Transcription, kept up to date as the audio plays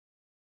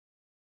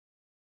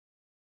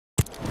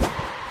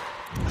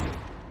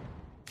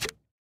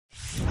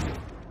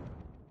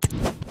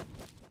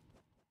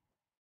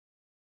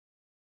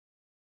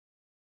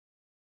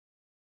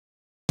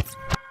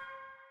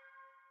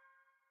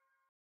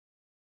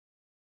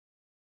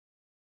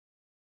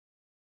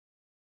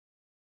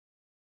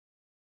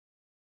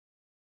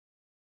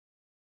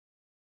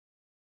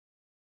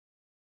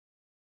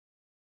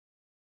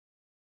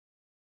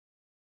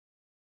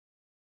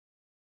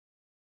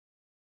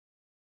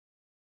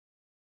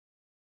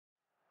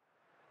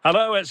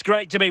Hello, it's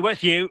great to be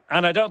with you,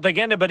 and I don't think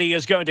anybody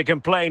is going to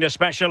complain,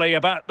 especially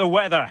about the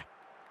weather.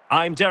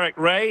 I'm Derek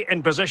Ray,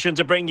 in position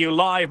to bring you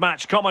live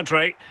match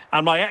commentary,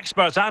 and my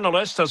expert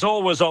analyst, as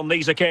always on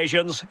these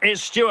occasions, is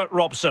Stuart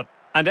Robson.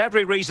 And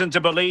every reason to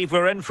believe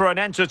we're in for an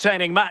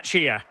entertaining match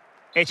here.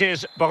 It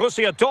is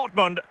Borussia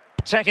Dortmund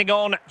taking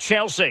on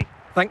Chelsea.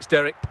 Thanks,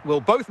 Derek.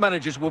 Well, both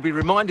managers will be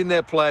reminding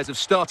their players of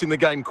starting the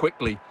game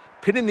quickly,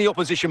 pinning the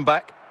opposition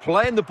back,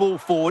 playing the ball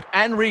forward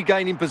and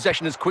regaining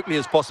possession as quickly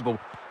as possible.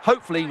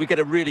 Hopefully we get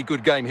a really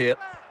good game here.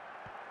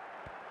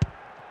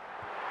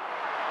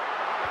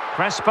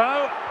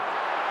 Crespo.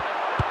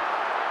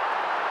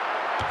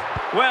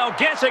 Well,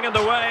 getting in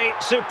the way,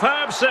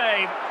 superb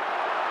save.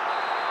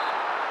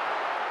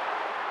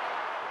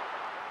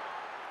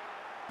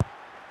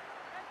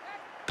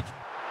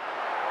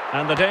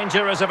 And the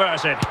danger is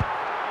averted.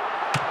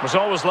 Was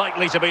always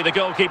likely to be the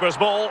goalkeeper's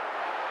ball.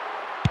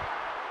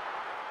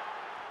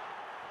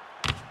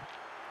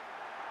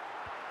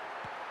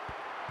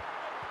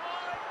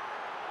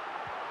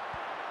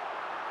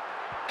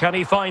 Can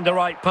he find the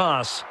right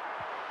pass?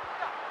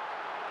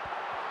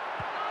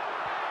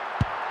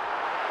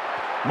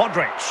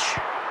 Modric.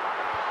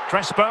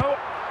 Crespo.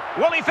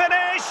 Will he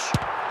finish?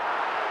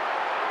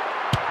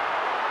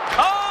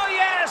 Oh,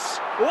 yes!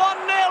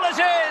 1-0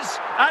 it is!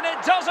 And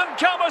it doesn't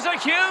come as a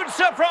huge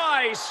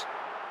surprise.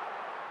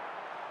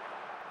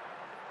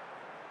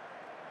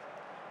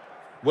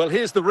 Well,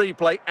 here's the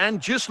replay,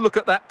 and just look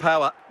at that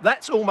power.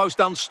 That's almost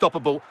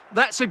unstoppable.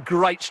 That's a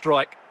great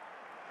strike.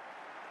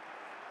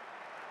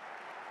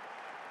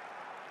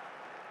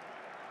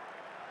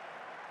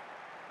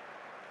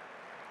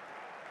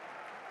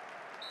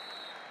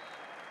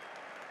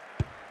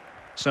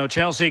 So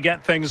Chelsea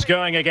get things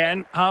going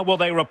again. How will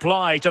they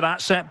reply to that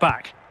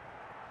setback?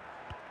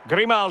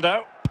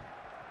 Grimaldo.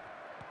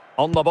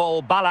 On the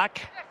ball, Ballack.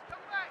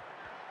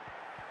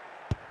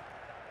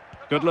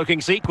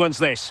 Good-looking sequence,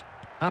 this.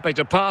 Happy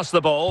to pass the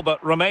ball,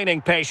 but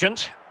remaining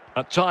patient.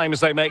 At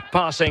times, they make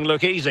passing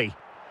look easy.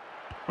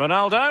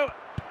 Ronaldo.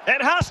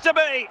 It has to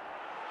be.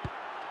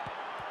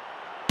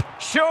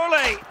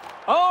 Surely.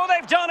 Oh,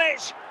 they've done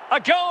it. A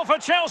goal for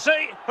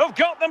Chelsea, who've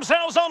got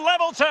themselves on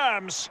level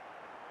terms.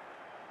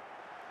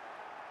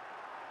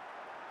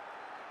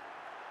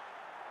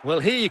 Well,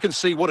 here you can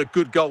see what a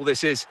good goal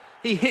this is.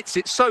 He hits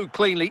it so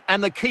cleanly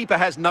and the keeper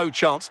has no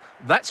chance.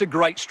 That's a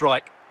great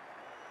strike.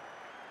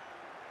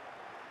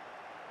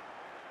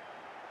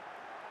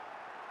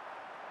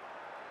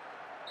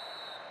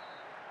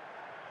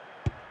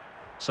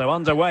 So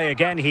underway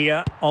again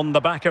here on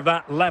the back of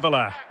that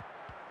leveller.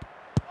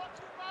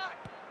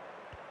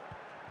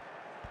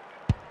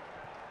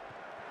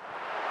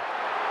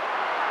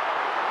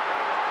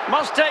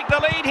 Must take the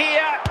lead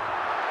here.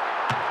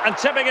 And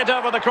tipping it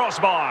over the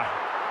crossbar.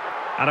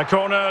 And a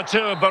corner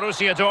to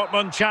Borussia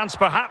Dortmund. Chance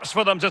perhaps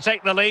for them to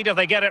take the lead if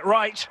they get it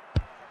right.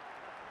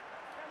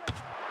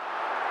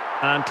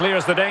 And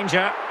clears the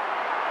danger.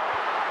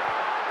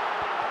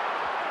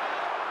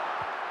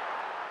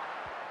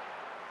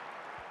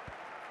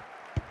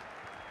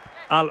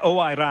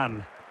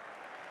 A.R.R.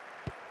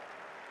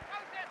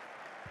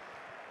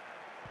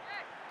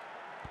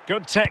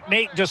 Good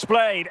technique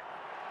displayed.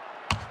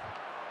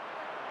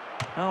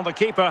 Well, the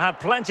keeper had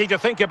plenty to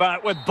think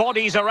about with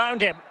bodies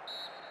around him.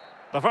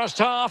 The first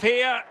half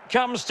here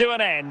comes to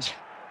an end.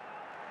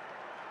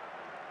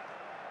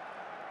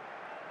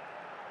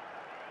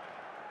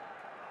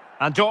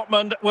 And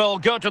Dortmund will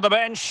go to the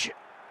bench.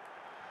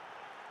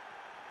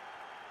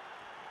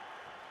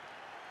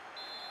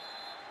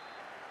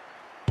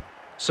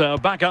 So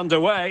back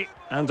underway,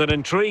 and an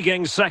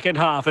intriguing second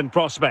half in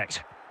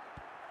prospect.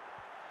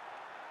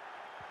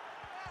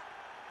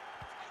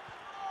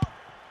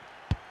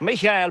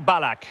 Michael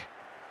Ballack.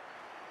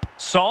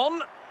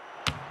 Son.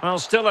 Well,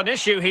 still an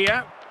issue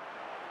here.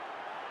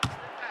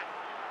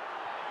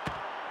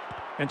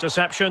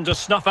 Interception to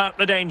snuff out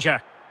the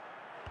danger.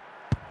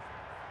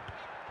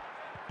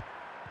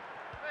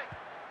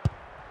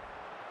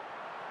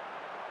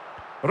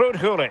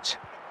 Rudhulit.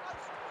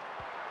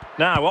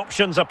 Now,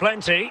 options are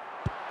plenty.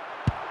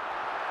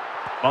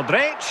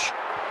 Modric.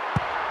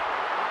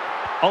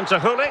 Onto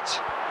Hulit.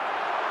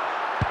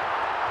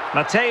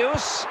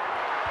 Mateus.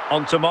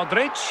 Onto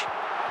Modric.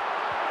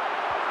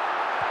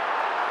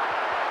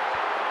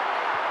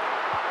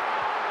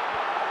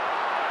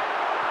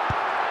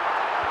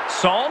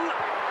 Son.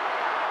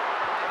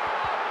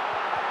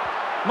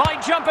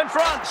 Might jump in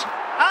front.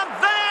 And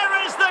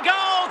there is the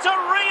goal to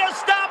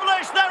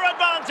re-establish their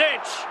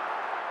advantage.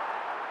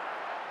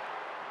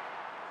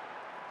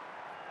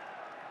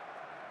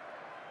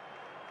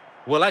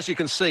 Well, as you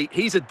can see,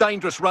 he's a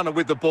dangerous runner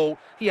with the ball.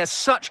 He has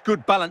such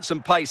good balance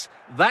and pace.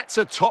 That's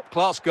a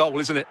top-class goal,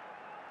 isn't it?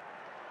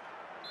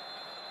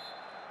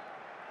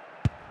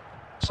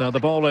 So the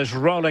ball is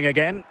rolling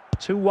again.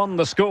 2-1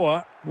 the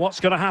score. What's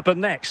going to happen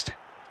next?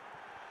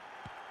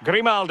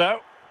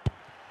 Grimaldo.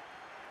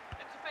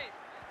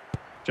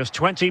 Just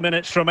 20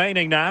 minutes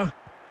remaining now.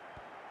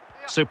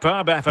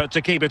 Superb effort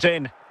to keep it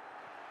in.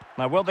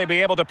 Now, will they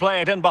be able to play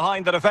it in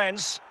behind the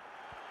defence?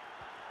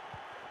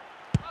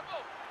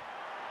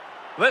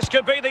 This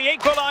could be the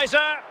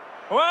equaliser.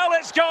 Well,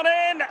 it's gone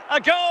in. A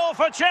goal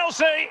for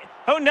Chelsea,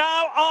 who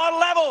now are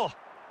level.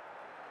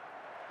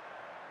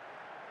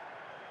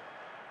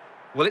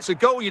 Well, it's a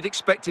goal you'd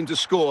expect him to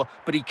score,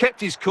 but he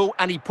kept his cool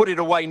and he put it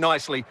away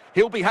nicely.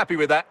 He'll be happy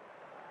with that.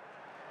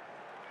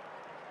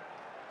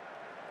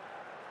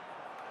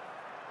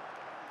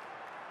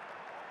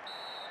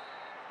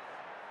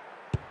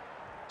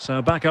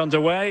 So back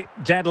underway,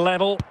 dead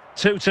level,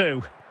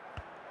 2-2.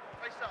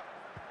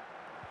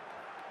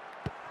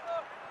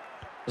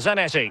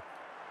 Zanetti.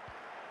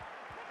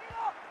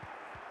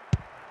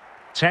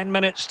 10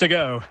 minutes to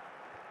go.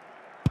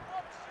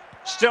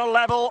 Still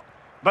level,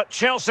 but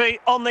Chelsea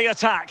on the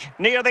attack,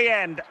 near the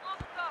end.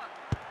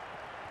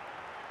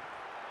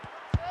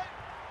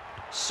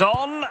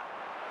 Son.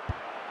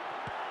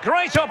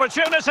 Great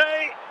opportunity.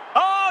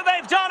 Oh,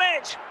 they've done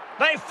it!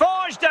 They've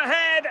forged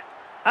ahead,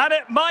 and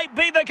it might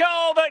be the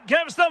goal that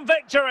gives them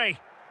victory.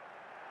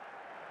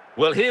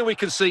 Well, here we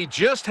can see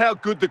just how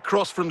good the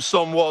cross from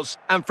Son was,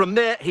 and from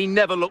there, he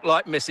never looked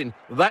like missing.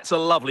 That's a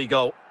lovely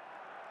goal.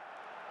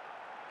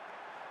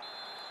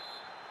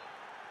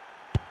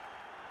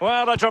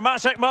 Well, a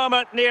dramatic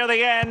moment near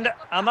the end,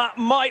 and that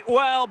might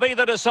well be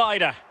the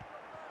decider.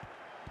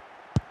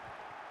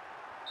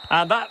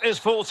 And that is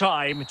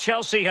full-time.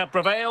 Chelsea have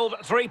prevailed,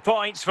 3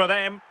 points for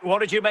them. What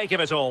did you make of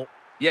it all?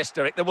 Yes,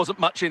 Derek, there wasn't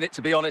much in it,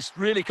 to be honest.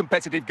 Really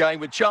competitive game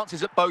with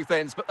chances at both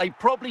ends, but they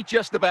probably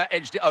just about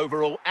edged it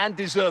overall and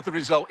deserved the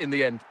result in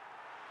the end.